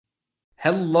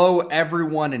Hello,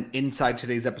 everyone, and inside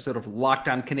today's episode of Locked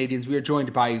On Canadiens, we are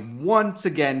joined by, once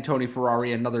again, Tony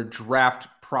Ferrari, another draft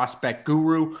prospect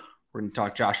guru. We're going to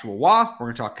talk Joshua Roy, we're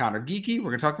going to talk Connor Geekie,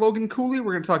 we're going to talk Logan Cooley,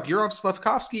 we're going to talk Yurov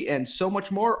Slafkovsky, and so much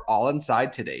more, all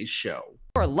inside today's show.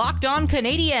 For Locked On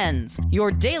Canadiens, your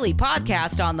daily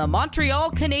podcast on the Montreal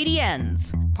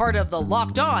Canadiens, part of the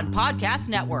Locked On Podcast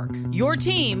Network, your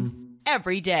team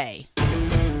every day.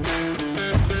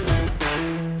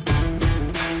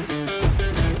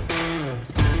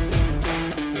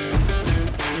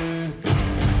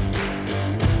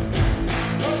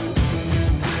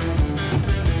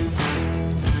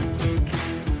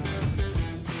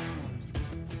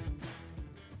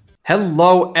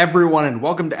 Hello, everyone, and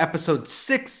welcome to episode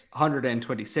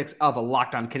 626 of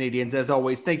Locked On Canadiens. As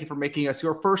always, thank you for making us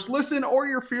your first listen or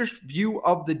your first view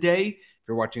of the day. If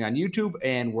you're watching on YouTube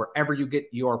and wherever you get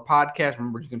your podcast,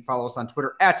 remember you can follow us on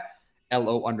Twitter at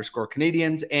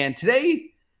LO_Canadiens. And today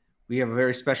we have a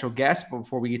very special guest. But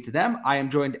before we get to them, I am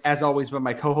joined, as always, by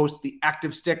my co-host, the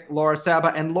Active Stick, Laura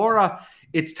Saba. And Laura,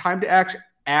 it's time to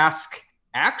ask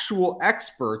actual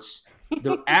experts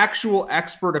their actual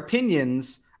expert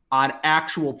opinions on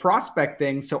actual prospect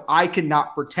things, so I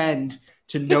cannot pretend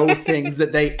to know things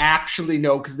that they actually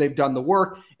know because they've done the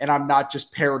work, and I'm not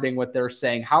just parroting what they're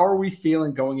saying. How are we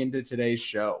feeling going into today's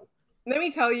show? Let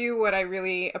me tell you what I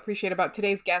really appreciate about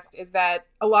today's guest is that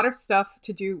a lot of stuff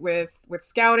to do with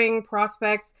scouting,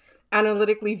 prospects,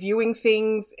 analytically viewing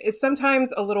things is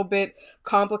sometimes a little bit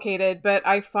complicated, but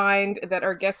I find that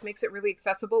our guest makes it really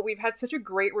accessible. We've had such a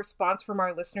great response from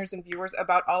our listeners and viewers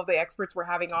about all of the experts we're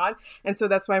having on. And so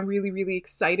that's why I'm really, really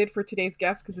excited for today's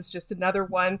guest, because it's just another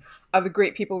one of the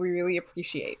great people we really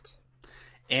appreciate.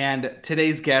 And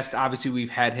today's guest, obviously we've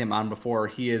had him on before.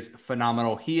 He is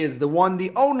phenomenal. He is the one,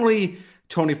 the only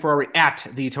Tony Ferrari at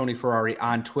the Tony Ferrari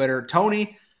on Twitter.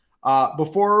 Tony,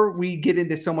 before we get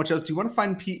into so much else, do you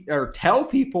want to tell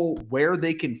people where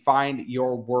they can find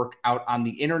your work out on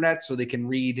the internet so they can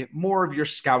read more of your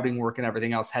scouting work and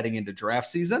everything else heading into draft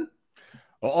season?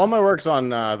 Well, all my work's on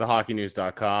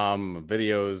thehockeynews.com,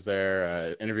 videos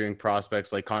there, interviewing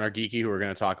prospects like Connor Geekie, who we're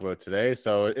going to talk about today.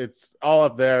 So it's all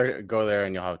up there. Go there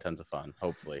and you'll have tons of fun,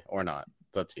 hopefully, or not.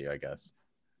 It's up to you, I guess.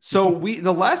 So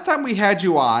the last time we had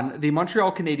you on, the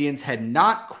Montreal Canadiens had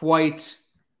not quite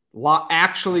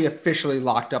actually officially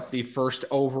locked up the first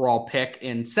overall pick.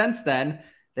 And since then,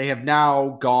 they have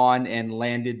now gone and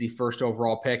landed the first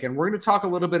overall pick. And we're going to talk a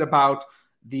little bit about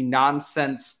the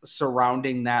nonsense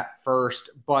surrounding that first.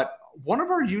 But one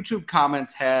of our YouTube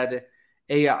comments had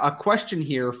a question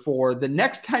here for the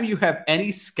next time you have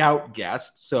any scout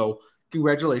guests. So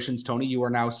congratulations, Tony. You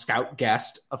are now scout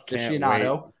guest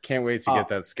aficionado. Can't wait to get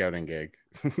that scouting gig.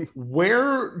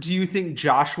 Where do you think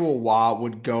Joshua Roy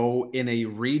would go in a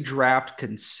redraft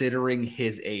considering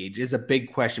his age is a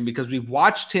big question, because we've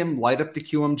watched him light up the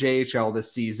QMJHL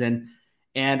this season.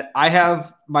 And I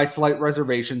have my slight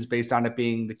reservations based on it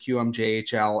being the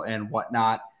QMJHL and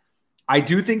whatnot. I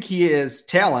do think he is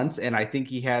talent, and I think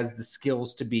he has the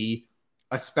skills to be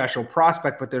a special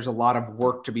prospect, but there's a lot of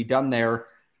work to be done there.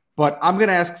 But I'm going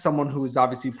to ask someone who's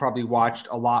obviously probably watched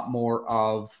a lot more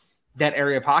of that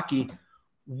area of hockey.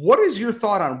 What is your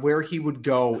thought on where he would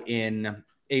go in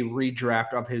a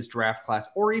redraft of his draft class,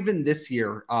 or even this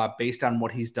year, based on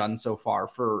what he's done so far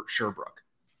for Sherbrooke?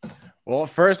 Well,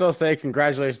 first I'll say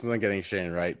congratulations on getting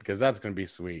Shane right, because that's going to be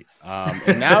sweet.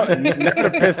 And now never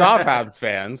pissed off Habs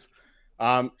fans.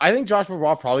 I think Joshua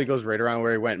Roy probably goes right around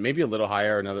where he went, maybe a little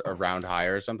higher, a round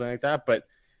higher or something like that. But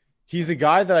he's a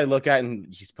guy that I look at and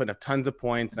he's putting up tons of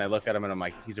points, and I look at him and I'm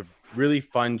like, he's a really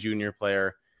fun junior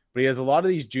player. But he has a lot of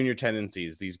these junior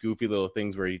tendencies, these goofy little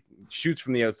things where he shoots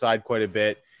from the outside quite a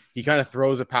bit. He kind of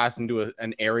throws a pass into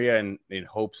an area and in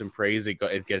hopes and prays it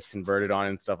gets converted on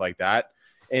and stuff like that.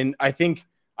 And I think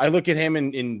I look at him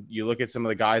and you look at some of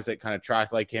the guys that kind of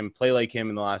track like him, play like him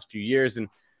in the last few years, and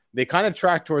they kind of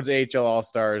track towards AHL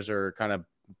All-Stars or kind of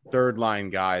third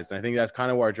line guys. And I think that's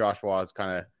kind of where Joshua's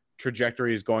kind of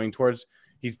trajectory is going towards.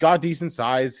 He's got decent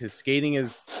size. His skating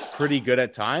is pretty good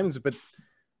at times, but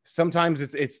sometimes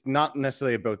it's not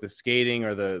necessarily about the skating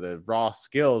or the raw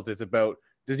skills. It's about,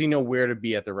 does he know where to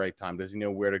be at the right time? Does he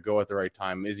know where to go at the right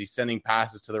time? Is he sending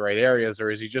passes to the right areas, or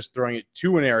is he just throwing it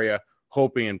to an area,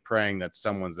 hoping and praying that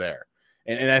someone's there?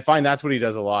 And I find that's what he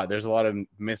does a lot. There's a lot of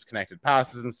misconnected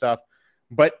passes and stuff,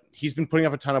 but he's been putting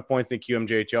up a ton of points in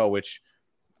QMJHL, which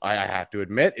I have to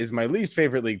admit is my least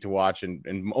favorite league to watch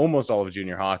in almost all of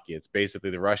junior hockey. It's basically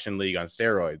the Russian league on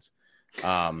steroids.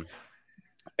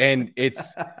 And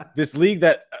it's this league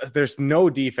that there's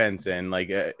no defense in. Like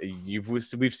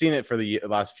we've seen it for the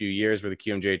last few years where the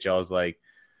QMJHL is like,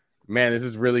 Man, this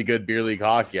is really good beer league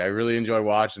hockey. I really enjoy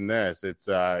watching this. It's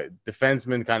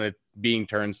defensemen kind of being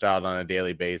turnstiles on a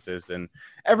daily basis, and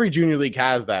every junior league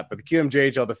has that. But the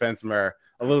QMJHL defensemen are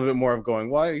a little bit more of going,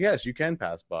 well, yes, you can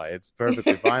pass by. It's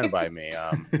perfectly fine by me.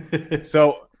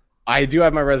 So I do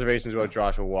have my reservations about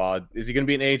Joshua Waugh. Is he going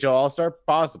to be an AHL All-Star?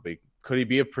 Possibly. Could he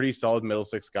be a pretty solid middle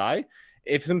six guy?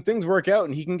 If some things work out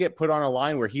and he can get put on a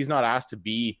line where he's not asked to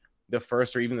be the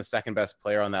first or even the second best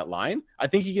player on that line, I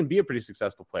think he can be a pretty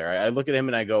successful player. I look at him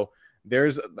and I go,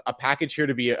 there's a package here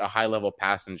to be a high-level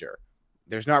passenger.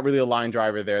 There's not really a line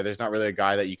driver there. There's not really a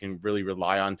guy that you can really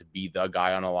rely on to be the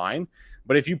guy on a line.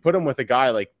 But if you put him with a guy,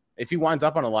 like if he winds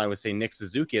up on a line with, say, Nick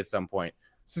Suzuki at some point,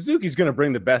 Suzuki's going to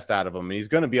bring the best out of him, and he's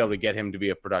going to be able to get him to be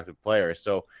a productive player.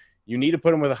 So you need to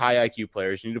put him with high IQ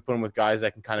players. You need to put him with guys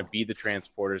that can kind of be the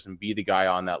transporters and be the guy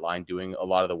on that line doing a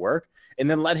lot of the work. And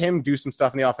then let him do some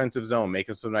stuff in the offensive zone, make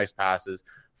him some nice passes,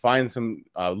 find some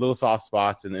little soft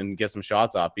spots, and then get some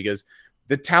shots off, because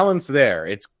the talent's there.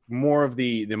 It's more of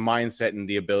the mindset and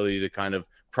the ability to kind of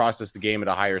process the game at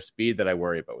a higher speed that I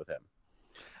worry about with him.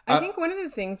 I think one of the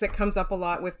things that comes up a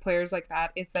lot with players like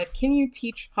that is that, can you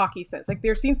teach hockey sense? Like,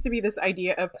 there seems to be this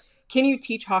idea of, can you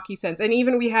teach hockey sense? And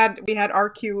even we had our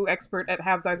Q expert at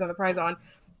Habs Eyes on the Prize on,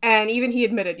 and even he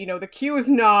admitted, the Q is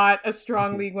not a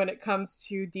strong league when it comes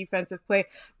to defensive play.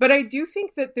 But I do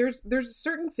think that there's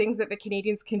certain things that the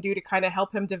Canadians can do to kind of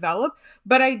help him develop.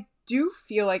 But I do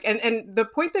feel like, and the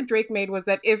point that Drake made was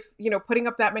that if, putting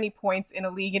up that many points in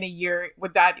a league in a year were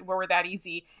that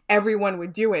easy, everyone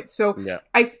would do it. So yeah.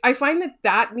 I find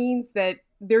that means that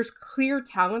there's clear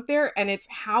talent there, and it's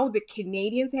how the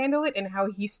Canadians handle it and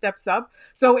how he steps up.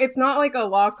 So it's not like a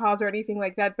lost cause or anything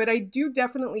like that, but I do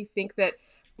definitely think that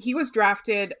he was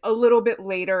drafted a little bit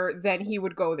later than he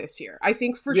would go this year. I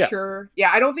think for sure.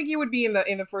 Yeah, I don't think he would be in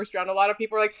the first round. A lot of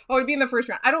people are like, oh, he'd be in the first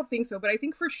round. I don't think so, but I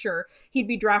think for sure he'd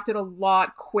be drafted a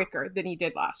lot quicker than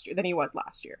he was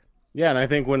last year. Yeah, and I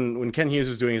think when Ken Hughes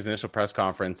was doing his initial press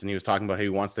conference and he was talking about how he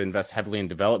wants to invest heavily in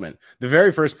development, the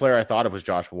very first player I thought of was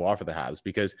Joshua Waugh for the Habs,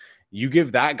 because you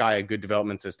give that guy a good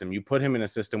development system. You put him in a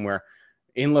system where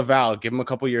in Laval, give him a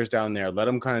couple years down there, let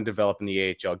him kind of develop in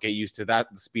the AHL, get used to the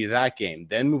speed of that game,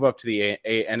 then move up to the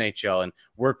NHL and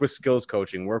work with skills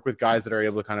coaching, work with guys that are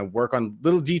able to kind of work on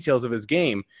little details of his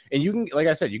game. And you can, like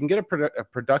I said, you can get a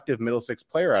productive middle six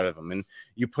player out of him. And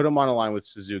you put him on a line with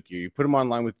Suzuki, or you put him on a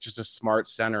line with just a smart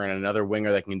center and another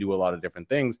winger that can do a lot of different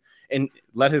things, and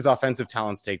let his offensive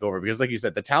talents take over. Because like you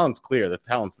said, the talent's clear, the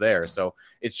talent's there. So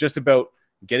it's just about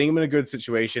getting him in a good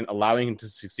situation, allowing him to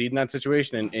succeed in that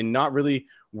situation, and not really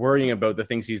worrying about the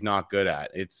things he's not good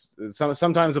at. It's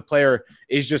sometimes a player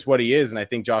is just what he is, and I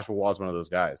think Joshua Waugh is one of those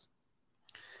guys.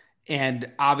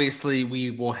 And obviously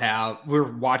we're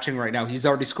watching right now. He's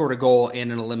already scored a goal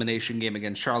in an elimination game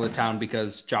against Charlottetown,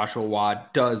 because Joshua Waugh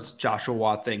does Joshua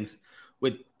Waugh things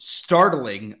with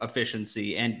startling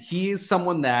efficiency. And he is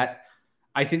someone that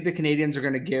I think the Canadians are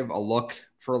going to give a look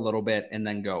for a little bit and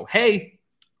then go, hey,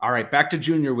 all right, back to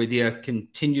junior with you.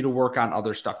 Continue to work on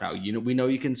other stuff now. We know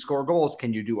you can score goals.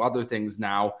 Can you do other things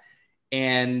now?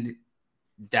 And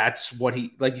that's what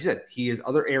like you said, he has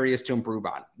other areas to improve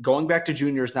on. Going back to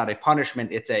junior is not a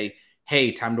punishment. It's a,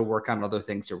 hey, time to work on other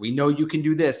things here. We know you can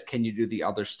do this. Can you do the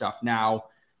other stuff now?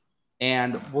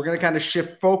 And we're going to kind of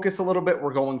shift focus a little bit.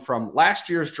 We're going from last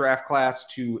year's draft class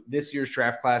to this year's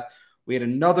draft class. We had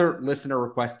another listener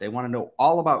request. They want to know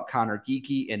all about Connor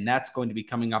Geekie, and that's going to be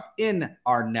coming up in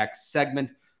our next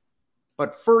segment.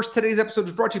 But first, today's episode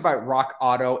is brought to you by Rock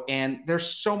Auto, and there's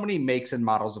so many makes and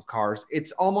models of cars.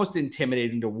 It's almost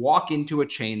intimidating to walk into a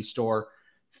chain store,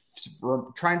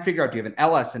 try and figure out, do you have an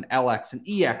LS, an LX, an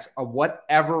EX, a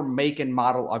whatever make and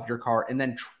model of your car, and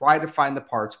then try to find the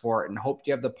parts for it and hope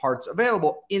you have the parts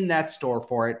available in that store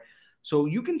for it. So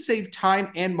you can save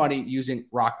time and money using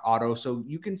Rock Auto. So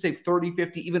you can save 30,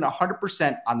 50, even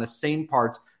 100% on the same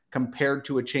parts compared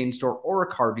to a chain store or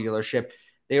a car dealership.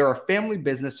 They are a family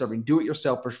business serving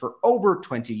do-it-yourselfers for over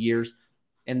 20 years,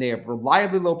 and they have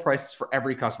reliably low prices for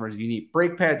every customer. If you need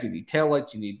brake pads, you need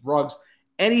taillights, you need rugs,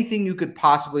 anything you could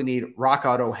possibly need, Rock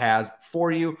Auto has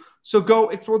for you. So go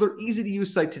explore their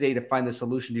easy-to-use site today to find the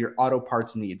solution to your auto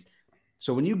parts needs.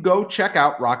 So when you go check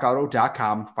out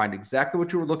rockauto.com, find exactly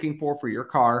what you were looking for your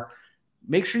car.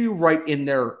 Make sure you write in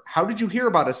there, how did you hear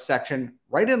about us section,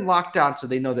 write in Lockdown so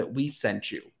they know that we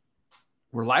sent you.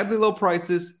 Reliably low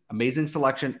prices, amazing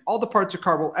selection, all the parts your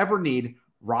car will ever need,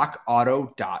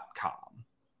 rockauto.com.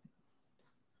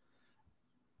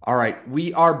 All right,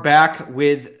 we are back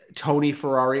with Tony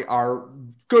Ferrari, our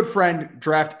good friend,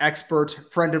 draft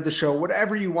expert, friend of the show,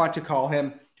 whatever you want to call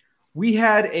him. We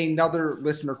had another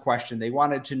listener question. They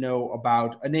wanted to know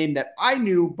about a name that I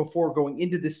knew before going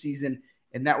into the season,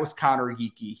 and that was Connor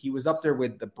Geekie. He was up there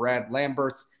with the Brad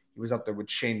Lamberts. He was up there with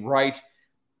Shane Wright,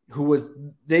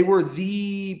 they were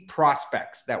the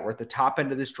prospects that were at the top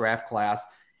end of this draft class.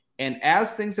 And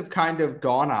as things have kind of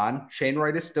gone on, Shane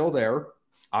Wright is still there.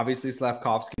 Obviously,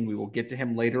 Slavkovsky, and we will get to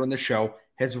him later in the show,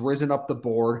 has risen up the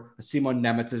board. Simon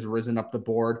Nemetz has risen up the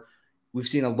board. We've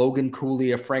seen a Logan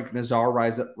Cooley, a Frank Nazar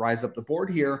rise up the board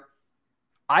here.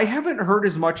 I haven't heard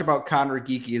as much about Connor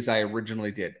Geekie as I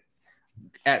originally did.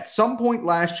 At some point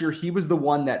last year, he was the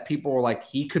one that people were like,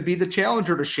 he could be the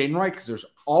challenger to Shane Wright because there's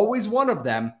always one of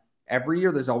them. Every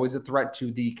year, there's always a threat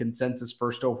to the consensus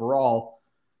first overall.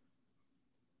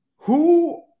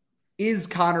 Who is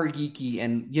Connor Geekie,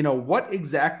 and what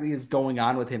exactly is going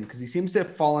on with him? Because he seems to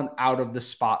have fallen out of the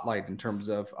spotlight in terms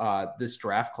of this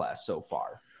draft class so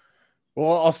far.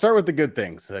 Well, I'll start with the good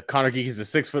things. Connor Geekie is a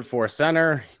 6'4"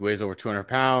 center. He weighs over 200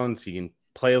 pounds. He can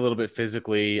play a little bit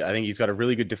physically. I think he's got a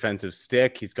really good defensive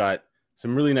stick. He's got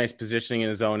some really nice positioning in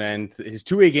his own end. His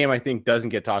two-way game, I think, doesn't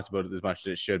get talked about as much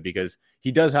as it should because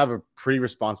he does have a pretty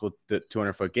responsible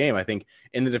 200-foot game. I think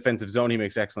in the defensive zone, he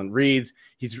makes excellent reads.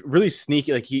 He's really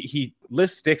sneaky. Like he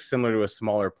lifts sticks similar to a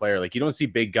smaller player. Like you don't see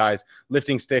big guys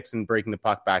lifting sticks and breaking the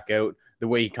puck back out the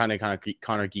way he kind of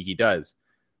Connor Geekie does.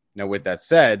 Now, with that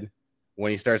said,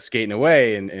 when he starts skating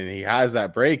away and he has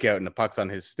that breakout and the puck's on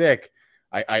his stick,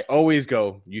 I always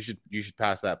go, you should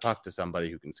pass that puck to somebody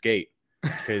who can skate.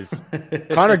 Because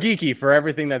Connor Geekie, for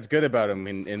everything that's good about him,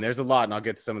 and there's a lot, and I'll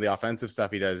get to some of the offensive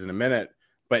stuff he does in a minute,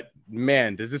 but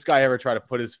man, does this guy ever try to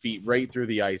put his feet right through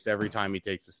the ice every time he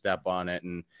takes a step on it.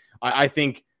 And I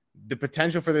think the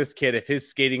potential for this kid, if his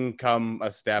skating come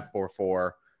a step or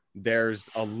four, there's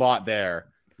a lot there.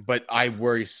 But I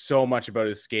worry so much about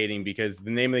his skating because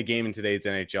the name of the game in today's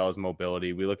NHL is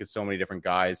mobility. We look at so many different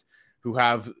guys who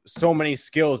have so many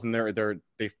skills and they're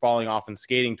falling off and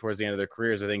skating towards the end of their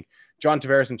careers. I think John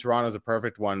Tavares in Toronto is a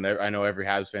perfect one. I know every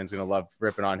Habs fan is going to love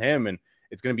ripping on him, and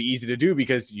it's going to be easy to do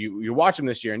because you watch him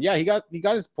this year, and yeah, he got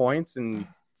his points and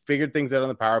figured things out on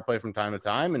the power play from time to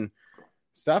time and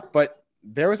stuff. But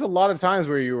there was a lot of times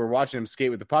where you were watching him skate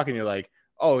with the puck, and you're like,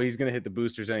 oh, he's going to hit the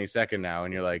boosters any second now,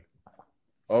 and you're like,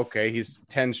 okay, he's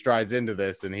 10 strides into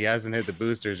this and he hasn't hit the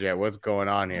boosters yet. What's going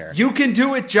on here? You can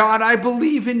do it, John. I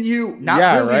believe in you. Not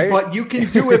really, right? But you can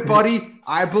do it, buddy.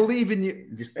 I believe in you.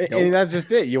 And that's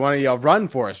just it. You want to yell, run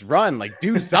for us, run, like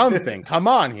do something. Come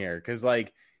on here. Because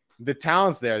like the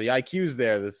talent's there, the IQ's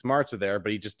there, the smarts are there,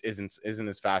 but he just isn't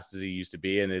as fast as he used to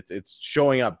be. And it's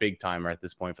showing up big time at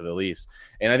this point for the Leafs.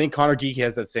 And I think Connor Geekie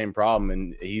has that same problem,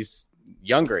 and he's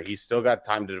younger. He's still got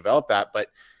time to develop that, but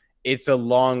it's a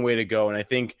long way to go. And I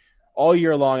think all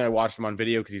year long, I watched him on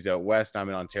video because he's out west. I'm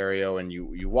in Ontario, and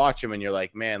you watch him and you're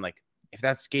like, man, like if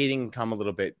that skating come a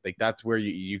little bit, like that's where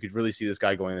you could really see this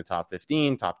guy going in the top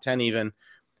 15, top 10 even.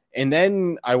 And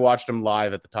then I watched him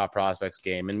live at the Top Prospects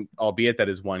game, and albeit that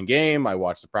is one game, I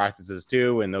watched the practices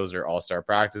too. And those are all-star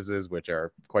practices, which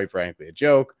are quite frankly a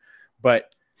joke,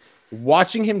 but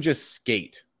watching him just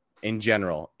skate in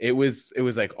general, it was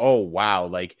like, oh wow.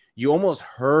 Like you almost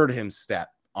heard him step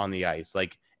on the ice.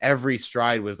 Like every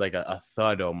stride was like a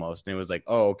thud almost. And it was like,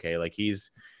 oh, okay. Like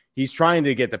he's trying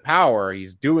to get the power.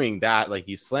 He's doing that. Like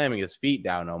he's slamming his feet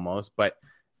down almost, but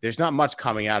there's not much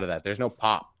coming out of that. There's no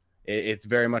pop. It's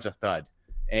very much a thud.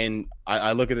 And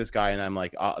I look at this guy and I'm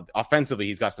like, offensively,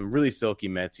 he's got some really silky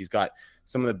mitts. He's got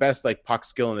some of the best like puck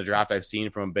skill in the draft I've seen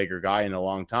from a bigger guy in a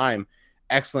long time.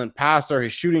 Excellent passer.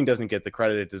 His shooting doesn't get the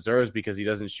credit it deserves because he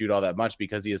doesn't shoot all that much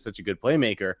because he is such a good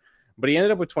playmaker. But he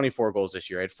ended up with 24 goals this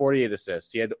year. He had 48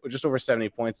 assists. He had just over 70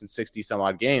 points in 60 some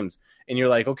odd games. And you're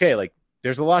like, okay, like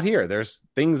there's a lot here. There's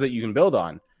things that you can build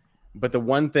on. But the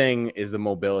one thing is the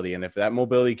mobility. And if that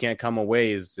mobility can't come a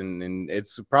ways, and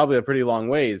it's probably a pretty long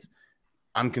ways,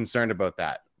 I'm concerned about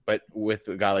that. But with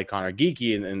a guy like Connor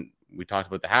Geekie, and we talked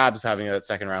about the Habs having that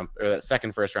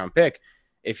second first round pick,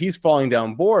 if he's falling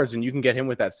down boards and you can get him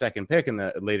with that second pick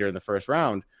later in the first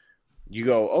round, you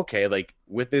go, okay, like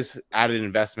with this added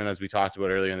investment, as we talked about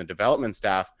earlier in the development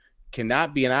staff, can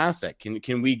that be an asset?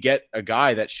 Can we get a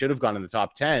guy that should have gone in the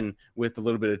top 10 with a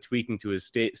little bit of tweaking to his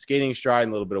skating stride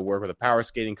and a little bit of work with a power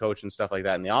skating coach and stuff like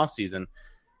that in the offseason?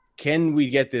 Can we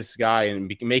get this guy and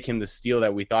make him the steal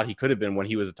that we thought he could have been when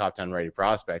he was a top 10 ready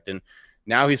prospect? And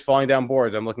now he's falling down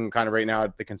boards. I'm looking kind of right now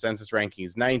at the consensus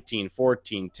rankings: 19,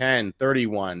 14, 10,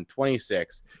 31,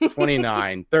 26,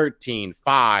 29, 13,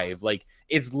 5. Like,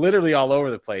 it's literally all over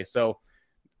the place. So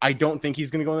I don't think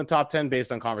he's going to go in the top 10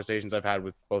 based on conversations I've had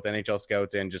with both NHL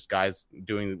scouts and just guys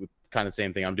doing kind of the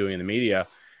same thing I'm doing in the media.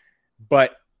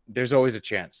 But there's always a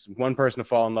chance. One person to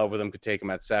fall in love with him could take him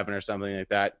at 7 or something like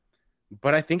that.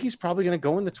 But I think he's probably going to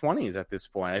go in the 20s at this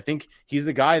point. I think he's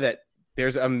the guy that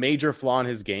there's a major flaw in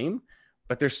his game,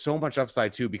 but there's so much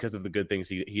upside too because of the good things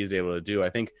he is able to do. I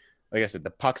think, like I said, the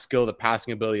puck skill, the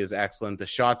passing ability is excellent. The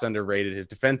shot's underrated. His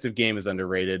defensive game is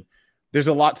underrated. There's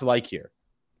a lot to like here.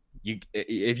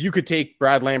 If you could take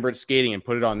Brad Lambert's skating and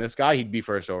put it on this guy, he'd be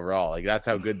first overall. Like, that's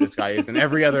how good this guy is in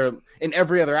every other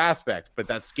aspect. But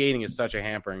that skating is such a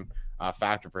hampering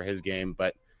factor for his game.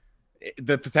 But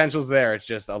the potential's there. It's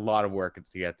just a lot of work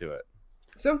to get to it.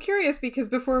 So I'm curious because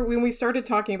when we started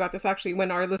talking about this, actually,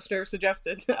 when our listener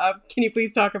suggested, can you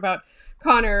please talk about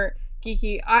Connor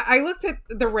Geekie? I looked at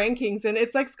the rankings, and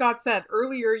it's like Scott said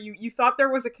earlier, you thought there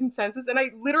was a consensus, and I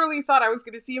literally thought I was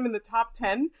going to see him in the top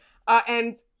 10,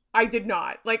 and I did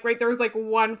not. Like, right, there was like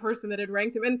one person that had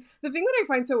ranked him. And the thing that I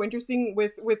find so interesting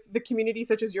with the community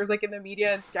such as yours, like in the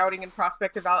media and scouting and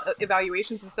prospect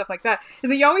evaluations and stuff like that, is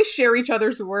that you always share each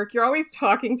other's work. You're always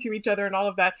talking to each other and all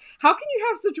of that. How can you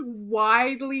have such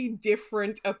widely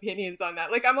different opinions on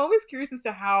that? Like, I'm always curious as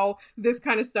to how this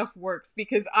kind of stuff works,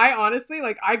 because I honestly,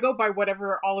 like, I go by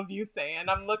whatever all of you say, and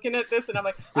I'm looking at this and I'm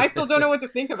like, I still don't know what to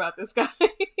think about this guy.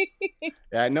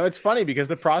 Yeah, no, it's funny because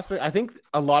the prospect, I think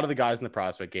a lot of the guys in the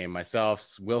prospect game,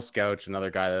 myself, Will Scouch, another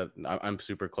guy that I'm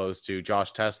super close to,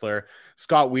 Josh Tesler,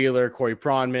 Scott Wheeler, Corey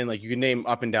Pronman, like you can name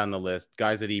up and down the list,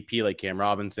 guys at EP like Cam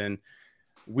Robinson.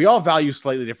 We all value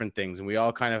slightly different things, and we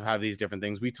all kind of have these different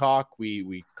things. We talk,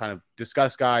 we kind of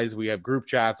discuss guys. We have group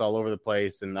chats all over the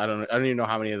place, and I don't even know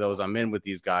how many of those I'm in with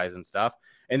these guys and stuff.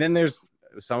 And then there's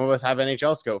some of us have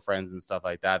NHL scout friends and stuff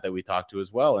like that we talk to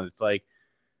as well. And it's like,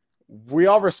 we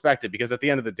all respect it because at the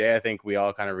end of the day, I think we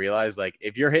all kind of realize, like,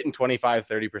 if you're hitting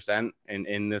 25-30%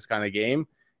 in this kind of game,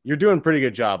 you're doing a pretty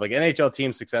good job. Like, NHL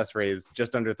team success rate is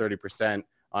just under 30%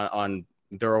 on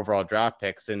their overall draft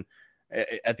picks. And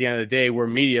at the end of the day, we're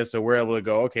media, so we're able to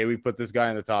go, okay, we put this guy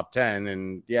in the top 10,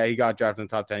 and yeah, he got drafted in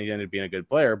the top 10. He ended up being a good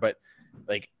player, but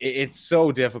like, it's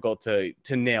so difficult to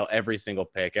nail every single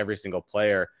pick, every single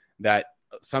player, that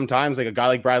sometimes, like a guy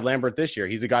like Brad Lambert this year,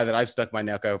 he's a guy that I've stuck my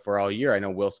neck out for all year. I know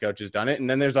Will Scouch has done it. And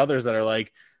then there's others that are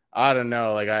like, I don't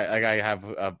know. Like I have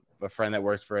a friend that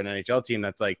works for an NHL team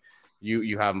that's like,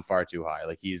 you have him far too high.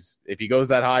 Like, if he goes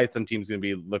that high, some team's going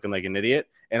to be looking like an idiot.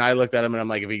 And I looked at him and I'm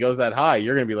like, if he goes that high,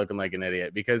 you're going to be looking like an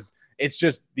idiot, because it's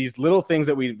just these little things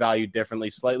that we value differently,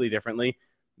 slightly differently,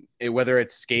 whether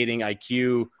it's skating,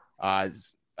 IQ,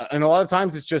 and a lot of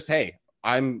times it's just, hey,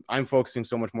 I'm focusing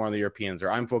so much more on the Europeans, or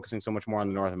I'm focusing so much more on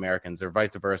the North Americans, or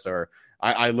vice versa. Or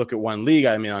I look at one league.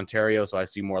 I'm in Ontario, so I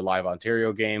see more live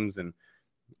Ontario games. And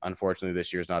unfortunately,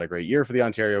 this year's not a great year for the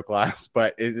Ontario class,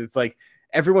 but it's like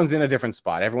everyone's in a different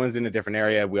spot. Everyone's in a different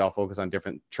area. We all focus on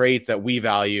different traits that we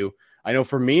value. I know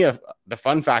for me, the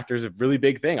fun factor is a really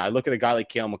big thing. I look at a guy like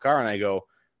Cale Makar and I go,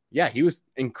 yeah, he was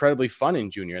incredibly fun in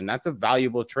junior. And that's a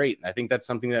valuable trait. And I think that's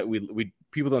something that we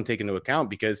people don't take into account,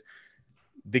 because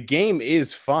the game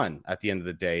is fun at the end of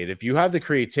the day. And if you have the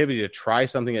creativity to try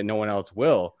something that no one else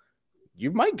will,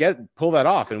 you might pull that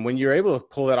off. And when you're able to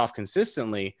pull that off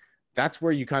consistently, that's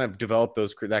where you kind of develop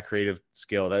that creative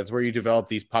skill. That's where you develop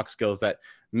these puck skills that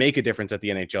make a difference at the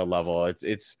NHL level.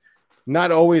 It's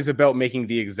not always about making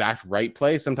the exact right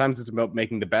play. Sometimes it's about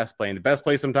making the best play, and the best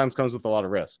play sometimes comes with a lot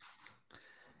of risk.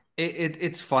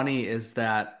 It's funny is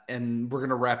that, and we're going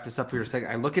to wrap this up here in a second.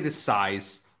 I look at his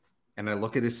size, and I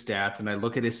look at his stats, and I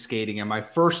look at his skating, and my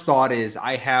first thought is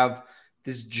I have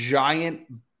this giant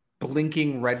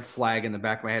blinking red flag in the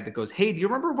back of my head that goes, hey, do you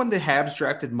remember when the Habs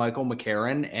drafted Michael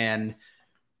McCarron? And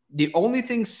the only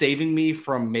thing saving me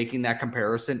from making that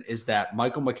comparison is that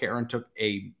Michael McCarron took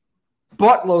a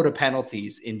buttload of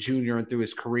penalties in junior and through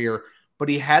his career, but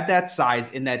he had that size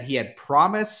in that he had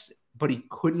promise, but he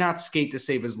could not skate to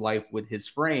save his life with his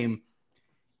frame.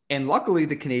 And luckily,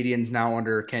 the Canadians now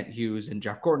under Kent Hughes and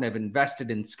Jeff Gordon have invested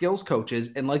in skills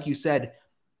coaches. And like you said,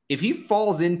 if he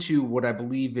falls into what I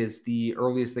believe is the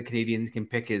earliest the Canadians can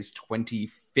pick is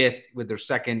 25th with their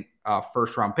second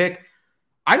first-round pick,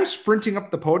 I'm sprinting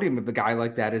up the podium if a guy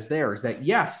like that is there. Is that,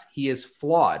 yes, he is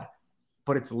flawed,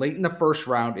 but it's late in the first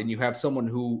round, and you have someone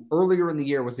who earlier in the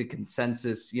year was a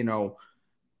consensus,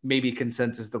 maybe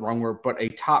consensus the wrong word, but a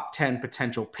top 10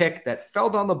 potential pick that fell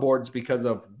down the boards because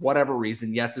of whatever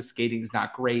reason. Yes, his skating is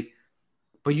not great,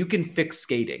 but you can fix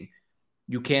skating.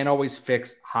 You can't always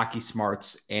fix hockey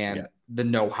smarts and the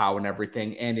know-how and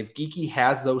everything. And if Geekie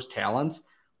has those talents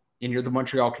and you're the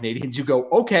Montreal Canadiens, you go,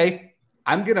 okay,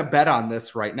 I'm going to bet on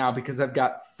this right now because I've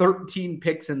got 13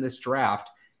 picks in this draft.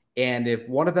 And if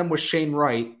one of them was Shane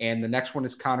Wright and the next one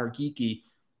is Connor Geekie,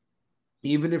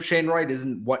 even if Shane Wright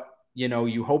isn't what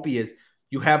you hope he is,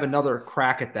 you have another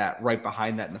crack at that right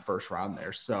behind that in the first round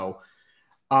there. So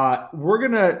we're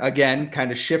going to, again,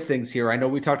 kind of shift things here. I know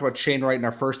we talked about Shane Wright in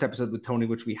our first episode with Tony,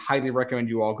 which we highly recommend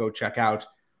you all go check out.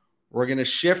 We're going to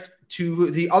shift to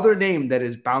the other name that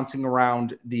is bouncing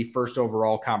around the first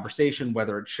overall conversation,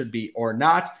 whether it should be or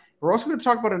not. We're also going to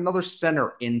talk about another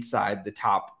center inside the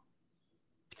top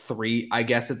 3, I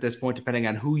guess, at this point, depending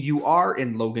on who you are,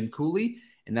 in Logan Cooley.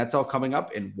 And that's all coming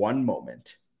up in one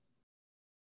moment.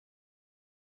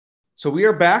 So we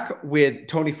are back with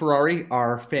Tony Ferrari,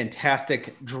 our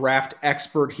fantastic draft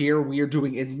expert here. We are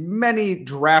doing as many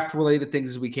draft-related things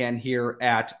as we can here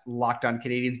at Locked On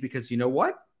Canadiens because you know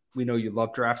what? We know you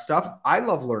love draft stuff. I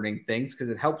love learning things because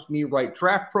it helps me write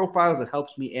draft profiles. It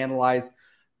helps me analyze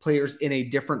players in a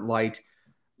different light.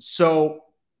 So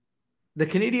the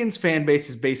Canadiens fan base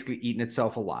is basically eating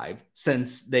itself alive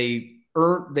since they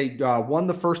won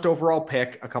the first overall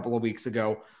pick a couple of weeks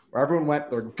ago, where everyone went,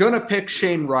 they're going to pick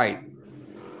Shane Wright.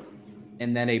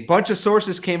 And then a bunch of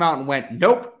sources came out and went,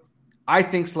 nope, I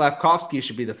think Slafkovsky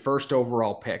should be the first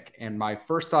overall pick. And my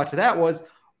first thought to that was,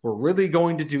 we're really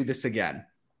going to do this again.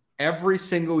 Every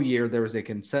single year, there was a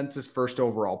consensus first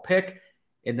overall pick.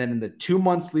 And then in the 2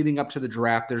 months leading up to the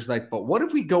draft, there's like, but what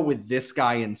if we go with this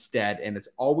guy instead? And it's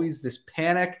always this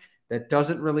panic that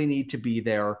doesn't really need to be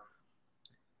there.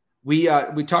 We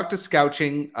talked to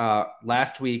Scouching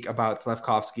last week about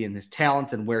Slafkovsky and his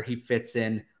talent and where he fits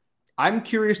in. I'm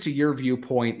curious to your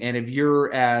viewpoint, and if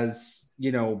you're as,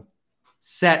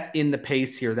 set in the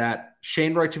pace here that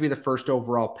Shane Wright should be the first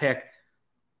overall pick,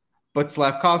 but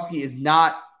Slafkovsky is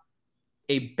not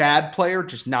a bad player,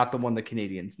 just not the one the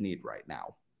Canadiens need right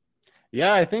now.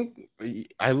 Yeah, I think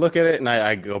I look at it and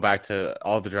I go back to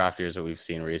all the draft years that we've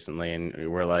seen recently,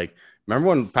 and we're like, remember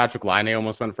when Patrick Laine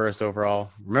almost went first overall?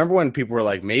 Remember when people were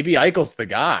like, maybe Eichel's the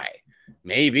guy?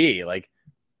 Maybe. Like,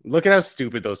 look at how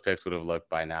stupid those picks would have looked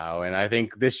by now. And I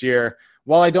think this year,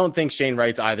 while I don't think Shane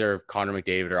Wright's either Connor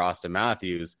McDavid or Austin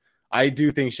Matthews, I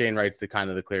do think Shane Wright's the kind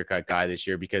of the clear-cut guy this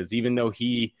year, because even though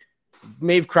he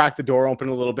may have cracked the door open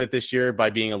a little bit this year by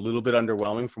being a little bit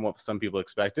underwhelming from what some people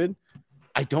expected,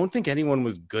 I don't think anyone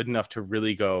was good enough to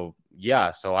really go,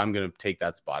 yeah, so I'm going to take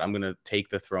that spot. I'm going to take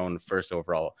the throne first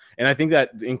overall. And I think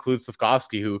that includes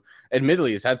Slafkovsky, who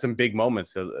admittedly has had some big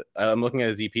moments. So I'm looking at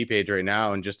his EP page right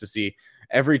now, and just to see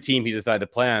every team he decided to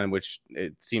play on, which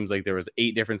it seems like there was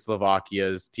 8 different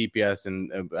Slovakias, TPS,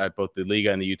 and at both the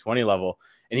Liga and the U20 level.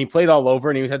 And he played all over,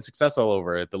 and he had success all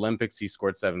over. At the Olympics, he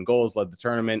scored 7 goals, led the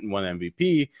tournament, and won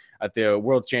MVP. At the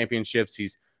World Championships,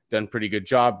 he's done a pretty good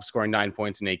job, scoring 9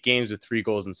 points in 8 games with 3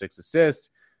 goals and 6 assists.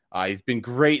 He's been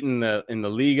great in the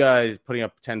Liga, putting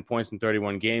up 10 points in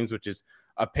 31 games, which is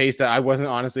a pace that I wasn't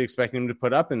honestly expecting him to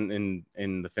put up in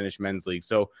the Finnish men's league.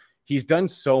 So he's done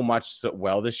so much so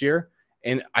well this year,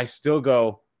 and I still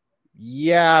go,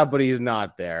 yeah, but he's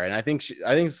not there. And I think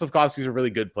Slafkovsky's a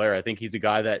really good player. I think he's a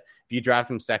guy that if you draft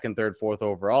him 2nd, 3rd, 4th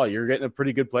overall, you're getting a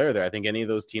pretty good player there. I think any of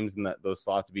those teams in those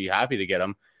slots would be happy to get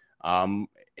him.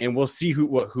 And we'll see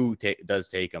who does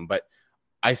take him. But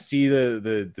I see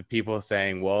the people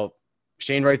saying, well,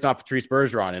 Shane Wright's not Patrice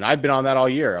Bergeron. And I've been on that all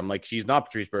year. I'm like, he's not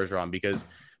Patrice Bergeron, because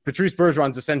Patrice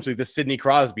Bergeron's essentially the Sidney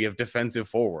Crosby of defensive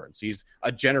forwards. He's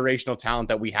a generational talent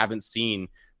that we haven't seen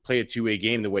play a two-way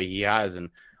game the way he has. And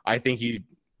I think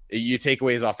you take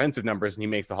away his offensive numbers and he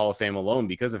makes the Hall of Fame alone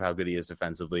because of how good he is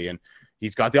defensively. And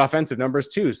he's got the offensive numbers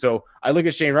too. So I look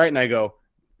at Shane Wright and I go,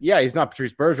 yeah, he's not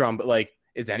Patrice Bergeron, but like,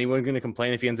 is anyone going to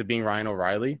complain if he ends up being Ryan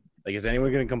O'Reilly? Like, is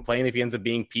anyone going to complain if he ends up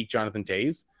being peak Jonathan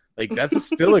Toews? Like, that's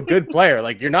still a good player.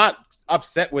 Like, you're not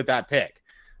upset with that pick.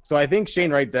 So I think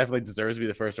Shane Wright definitely deserves to be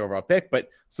the first overall pick, but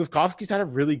Slafkovsky's had a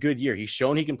really good year. He's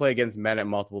shown he can play against men at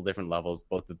multiple different levels,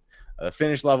 both the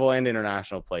Finnish level and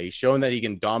international play. He's shown that he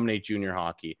can dominate junior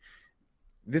hockey.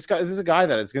 This is a guy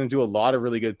that is going to do a lot of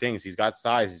really good things. He's got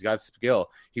size. He's got skill.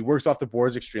 He works off the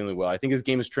boards extremely well. I think his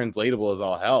game is translatable as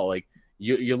all hell. Like,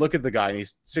 you look at the guy and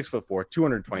he's 6'4",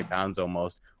 220 pounds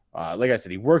almost. Like I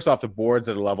said, he works off the boards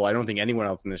at a level I don't think anyone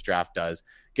else in this draft does.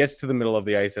 Gets to the middle of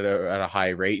the ice at a high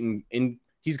rate, and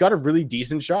he's got a really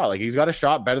decent shot. Like, he's got a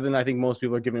shot better than I think most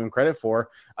people are giving him credit for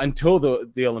until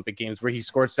the Olympic Games, where he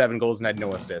scored 7 goals and had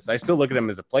no assists. I still look at him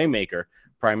as a playmaker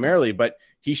primarily, but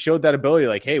he showed that ability.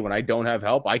 Like, hey, when I don't have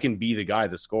help, I can be the guy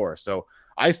to score. So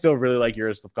I still really like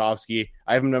Juraj Slafkovsky.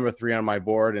 I have him number 3 on my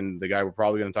board, and the guy we're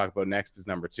probably going to talk about next is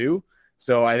number 2.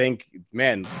 So I think,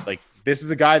 man, like, this is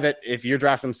a guy that if you're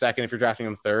drafting him 2nd, if you're drafting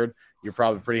him 3rd, you're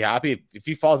probably pretty happy. If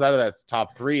he falls out of that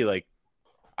top 3, like,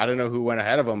 I don't know who went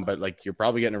ahead of him, but like, you're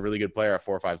probably getting a really good player at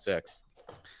 4, 5, 6.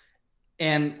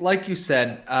 And like you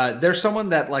said, there's someone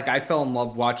that like I fell in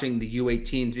love watching the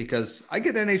U18s because I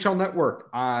get NHL Network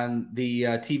on the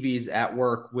TVs at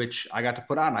work, which I got to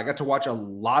put on. I got to watch a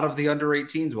lot of the under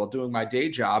 18s while doing my day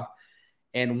job.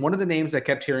 And one of the names I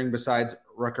kept hearing besides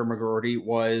Rutger McGroarty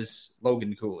was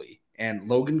Logan Cooley. And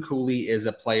Logan Cooley is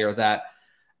a player that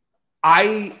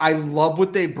I love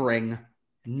what they bring,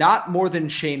 not more than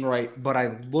Shane Wright, but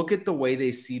I look at the way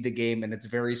they see the game and it's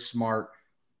very smart.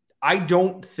 I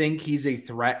don't think he's a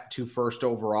threat to first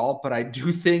overall, but I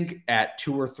do think at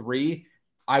 2 or 3,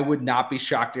 I would not be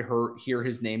shocked to hear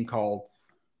his name called.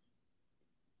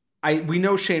 We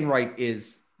know Shane Wright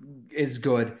is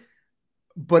good,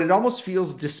 but it almost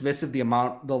feels dismissive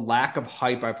the lack of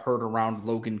hype I've heard around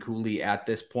Logan Cooley at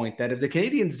this point, that if the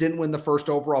Canadiens didn't win the first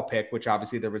overall pick, which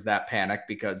obviously there was that panic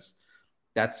because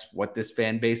that's what this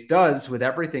fan base does with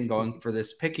everything going for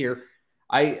this pick here.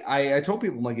 I told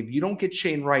people, like, if you don't get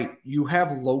Shane Wright, you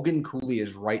have Logan Cooley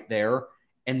is right there,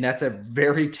 and that's a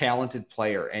very talented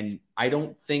player. And I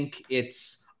don't think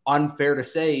it's unfair to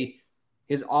say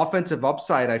his offensive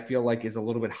upside, I feel like, is a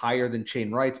little bit higher than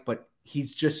Shane Wright's, but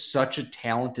he's just such a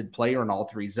talented player in all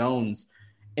 3 zones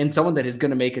and someone that is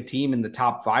going to make a team in the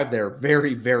top 5 there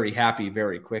very, very happy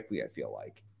very quickly, I feel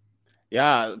like.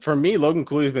 Yeah, for me, Logan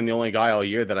Cooley has been the only guy all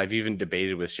year that I've even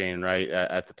debated with Shane Wright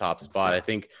at the top spot. I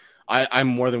think I'm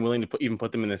more than willing to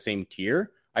put them in the same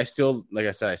tier. I still, like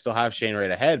I said, I still have Shane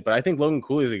Wright ahead, but I think Logan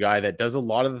Cooley is a guy that does a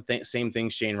lot of the same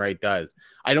things Shane Wright does.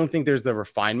 I don't think there's the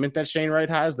refinement that Shane Wright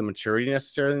has, the maturity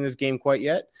necessarily in his game quite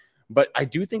yet, but I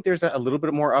do think there's a little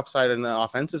bit more upside in the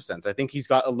offensive sense. I think he's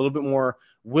got a little bit more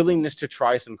willingness to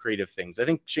try some creative things. I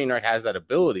think Shane Wright has that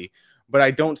ability, but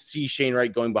I don't see Shane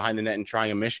Wright going behind the net and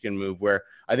trying a Michigan move, where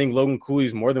I think Logan Cooley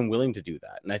is more than willing to do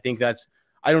that. And I think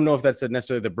I don't know if that's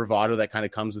necessarily the bravado that kind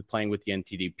of comes with playing with the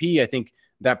NTDP. I think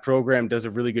that program does a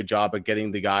really good job at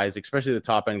getting the guys, especially the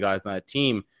top end guys on that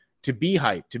team, to be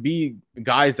hyped, to be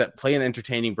guys that play an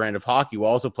entertaining brand of hockey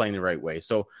while also playing the right way.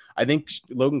 So I think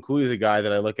Logan Cooley is a guy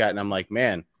that I look at and I'm like,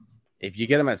 man, if you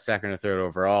get him at 2nd or 3rd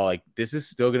overall, like, this is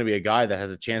still going to be a guy that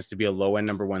has a chance to be a low end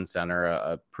number 1 center,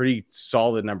 a pretty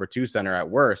solid number 2 center at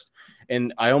worst.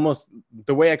 And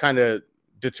the way I kind of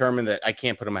determine that I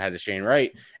can't put him ahead of Shane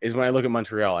Wright is when I look at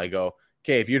Montreal, I go,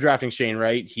 okay, if you're drafting Shane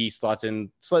Wright, he slots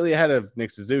in slightly ahead of Nick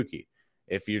Suzuki.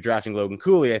 If you're drafting Logan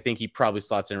Cooley, I think he probably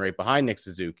slots in right behind Nick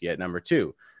Suzuki at number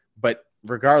 2. But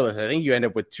regardless, I think you end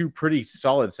up with 2 pretty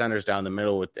solid centers down the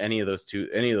middle with any of those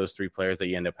 3 players that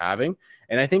you end up having.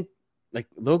 And I think, like,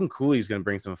 Logan Cooley is going to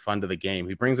bring some fun to the game.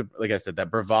 He brings, like I said, that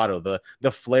bravado,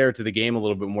 the flair to the game a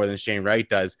little bit more than Shane Wright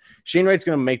does. Shane Wright's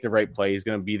going to make the right play. He's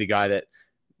going to be the guy that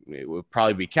will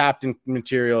probably be captain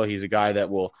material. He's a guy that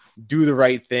will do the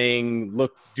right thing,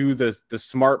 do the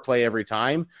smart play every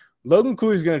time. Logan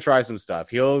Cooley's going to try some stuff.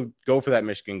 He'll go for that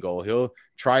Michigan goal. He'll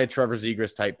try a Trevor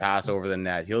Zegras type pass over the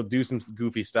net. He'll do some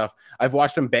goofy stuff. I've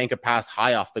watched him bank a pass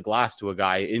high off the glass to a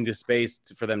guy into space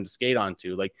for them to skate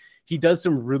onto. Like, he does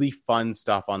some really fun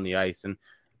stuff on the ice. And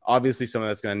obviously some of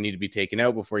that's going to need to be taken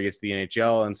out before he gets to the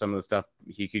NHL, and some of the stuff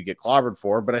he could get clobbered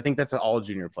for. But I think that's all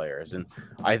junior players. And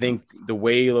I think the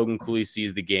way Logan Cooley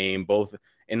sees the game, both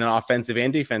in an offensive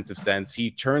and defensive sense, he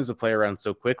turns the play around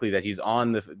so quickly that he's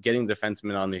getting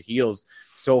defensemen on their heels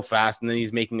so fast. And then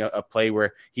he's making a play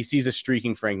where he sees a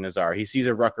streaking Frank Nazar. He sees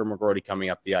a Rutger McGroarty coming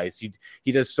up the ice.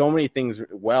 He does so many things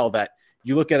well that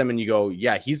you look at him and you go,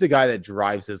 yeah, he's the guy that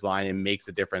drives his line and makes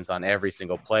a difference on every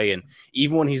single play. And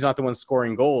even when he's not the one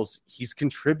scoring goals, he's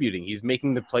contributing. He's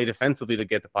making the play defensively to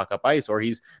get the puck up ice, or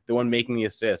he's the one making the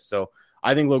assist. So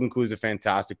I think Logan Cooley is a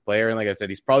fantastic player. And like I said,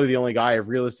 he's probably the only guy I've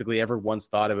realistically ever once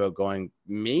thought about going,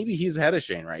 maybe he's ahead of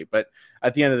Shane Wright. But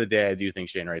at the end of the day, I do think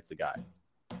Shane Wright's the guy.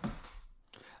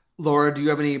 Laura, do you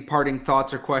have any parting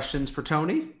thoughts or questions for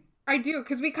Tony? I do,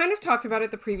 because we kind of talked about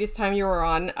it the previous time you were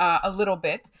on a little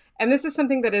bit. And this is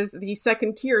something that is the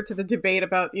second tier to the debate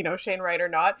about, Shane Wright or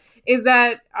not, is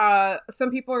that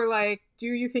some people are like, do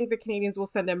you think the Canadiens will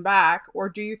send him back? Or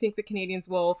do you think the Canadiens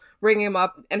will bring him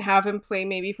up and have him play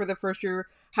maybe for the first year,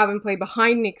 have him play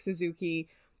behind Nick Suzuki,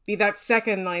 be that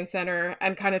second line center,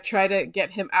 and kind of try to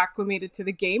get him acclimated to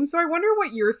the game? So I wonder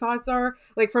what your thoughts are,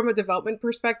 like, from a development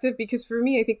perspective, because for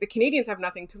me, I think the Canadiens have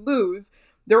nothing to lose.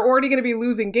 They're already going to be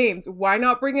losing games. Why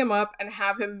not bring him up and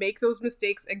have him make those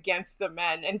mistakes against the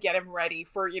men and get him ready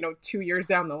for, 2 years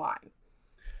down the line?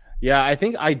 Yeah, I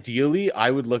think ideally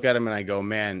I would look at him and I go,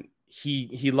 man,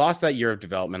 he lost that year of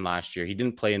development last year. He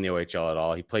didn't play in the OHL at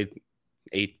all. He played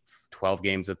 12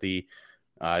 games at the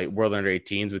World Under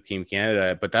 18s with Team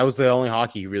Canada, but that was the only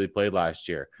hockey he really played last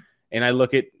year. And I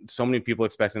look at so many people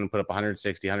expecting him to put up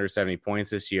 160, 170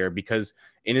 points this year, because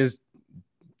in his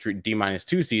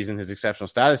D-2 season, his exceptional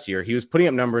status year, he was putting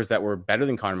up numbers that were better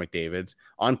than Connor McDavid's,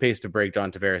 on pace to break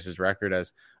John Tavares' record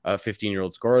as a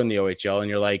 15-year-old scorer in the OHL. And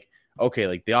you're like, okay,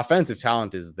 like the offensive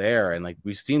talent is there. And like,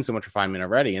 we've seen so much refinement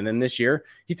already. And then this year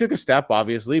he took a step,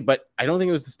 obviously, but I don't think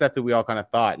it was the step that we all kind of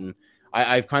thought. And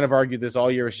I've kind of argued this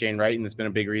all year with Shane Wright, and it's been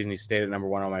a big reason he stayed at number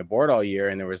one on my board all year.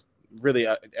 And there was really,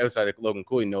 outside of Logan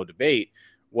Cooley, no debate,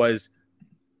 was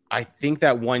I think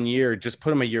that 1 year just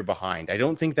put him a year behind. I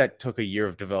don't think that took a year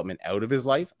of development out of his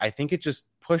life. I think it just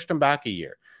pushed him back a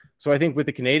year. So I think with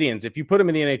the Canadiens, if you put him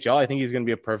in the NHL, I think he's going to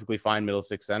be a perfectly fine middle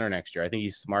six center next year. I think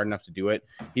he's smart enough to do it.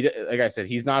 Like I said,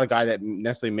 he's not a guy that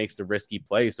necessarily makes the risky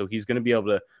play. So he's going to be able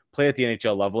to play at the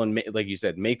NHL level and, like you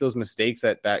said, make those mistakes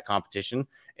at that competition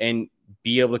and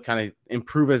be able to kind of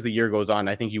improve as the year goes on.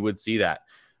 I think you would see that.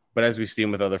 But as we've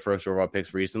seen with other first overall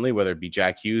picks recently, whether it be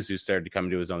Jack Hughes, who started to come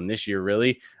into his own this year,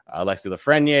 really, Alexis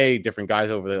Lafreniere, different guys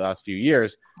over the last few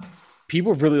years,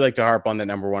 people really like to harp on the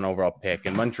number one overall pick.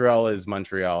 And Montreal is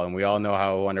Montreal, and we all know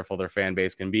how wonderful their fan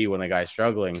base can be when a guy's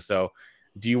struggling. So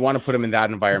do you want to put him in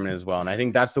that environment as well? And I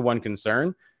think that's the one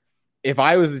concern. If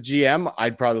I was the GM,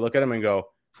 I'd probably look at him and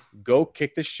go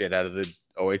kick the shit out of the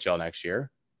OHL next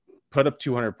year. Put up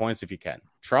 200 points if you can.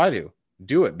 Try to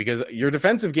do it, because your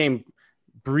defensive game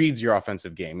breeds your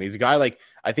offensive game. He's a guy like,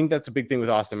 I think that's a big thing with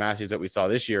Austin Matthews that we saw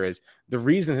this year, is the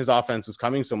reason his offense was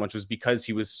coming so much was because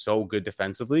he was so good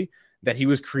defensively that he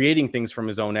was creating things from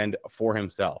his own end for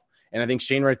himself. And I think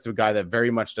Shane Wright's a guy that very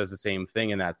much does the same thing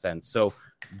in that sense. So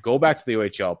go back to the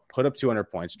OHL, put up 200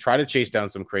 points, try to chase down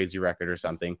some crazy record or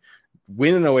something,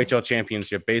 win an OHL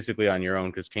championship basically on your own,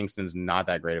 because Kingston's not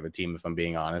that great of a team, if I'm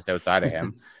being honest, outside of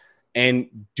him,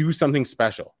 and do something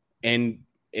special. And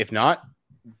if not,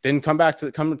 then come to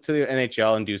the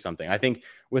NHL and do something. I think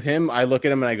with him, I look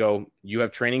at him and I go, you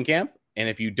have training camp. And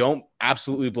if you don't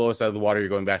absolutely blow us out of the water, you're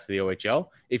going back to the OHL.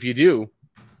 If you do,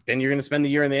 then you're going to spend the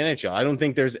year in the NHL. I don't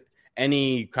think there's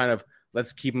any kind of,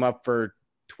 let's keep him up for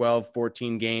 12,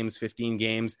 14 games, 15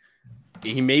 games.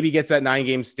 He maybe gets that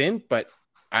 9-game stint, but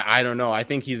I don't know. I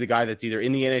think he's a guy that's either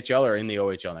in the NHL or in the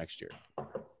OHL next year.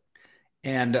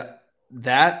 And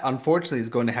that, unfortunately, is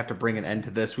going to have to bring an end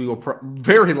to this. We will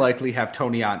very likely have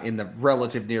Tony on in the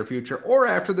relative near future, or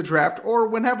after the draft, or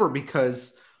whenever,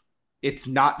 because it's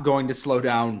not going to slow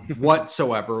down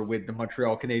whatsoever with the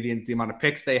Montreal Canadiens, the amount of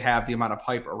picks they have, the amount of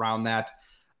hype around that.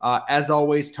 As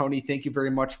always, Tony, thank you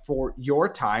very much for your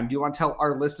time. Do you want to tell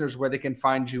our listeners where they can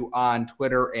find you on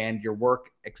Twitter and your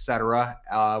work, etc.,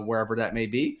 wherever that may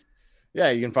be? Yeah,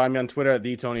 you can find me on Twitter at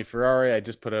 @TonyFerrari. I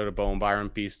just put out a Bowen Byram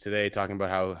piece today talking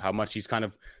about how much he's kind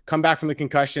of come back from the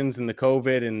concussions and the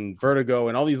COVID and vertigo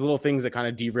and all these little things that kind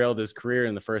of derailed his career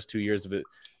in the first 2 years of it,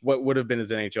 what would have been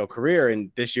his NHL career.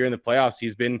 And this year in the playoffs,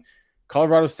 he's been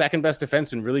Colorado's second best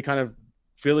defenseman, really kind of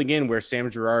filling in where Sam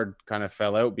Girard kind of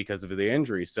fell out because of the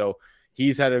injury. So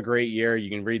he's had a great year. You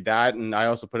can read that. And I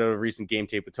also put out a recent Game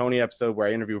Tape with Tony episode where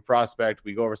I interview a prospect.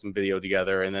 We go over some video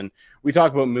together, and then we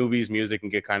talk about movies, music,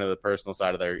 and get kind of the personal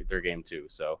side of their game too.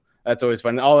 So that's always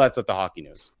fun. All that's at the Hockey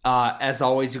News. As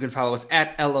always, you can follow us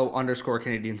at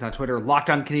 @LO_Canadiens on Twitter,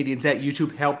 Locked On Canadiens at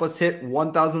YouTube. Help us hit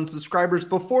 1,000 subscribers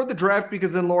before the draft,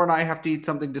 because then Laura and I have to eat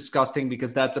something disgusting,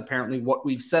 because that's apparently what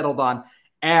we've settled on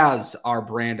as our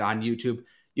brand on YouTube.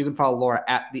 You can follow Laura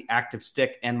at The Active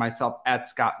Stick and myself at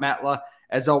Scott Matla.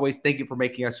 As always, thank you for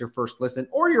making us your first listen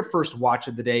or your first watch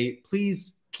of the day.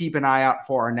 Please keep an eye out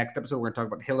for our next episode. We're going to talk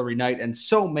about Hillary Knight and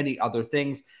so many other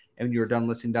things. And when you're done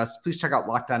listening to us, please check out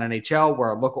Locked On NHL, where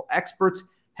our local experts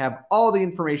have all the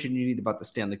information you need about the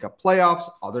Stanley Cup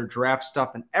playoffs, other draft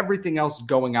stuff, and everything else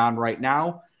going on right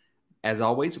now. As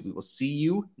always, we will see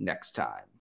you next time.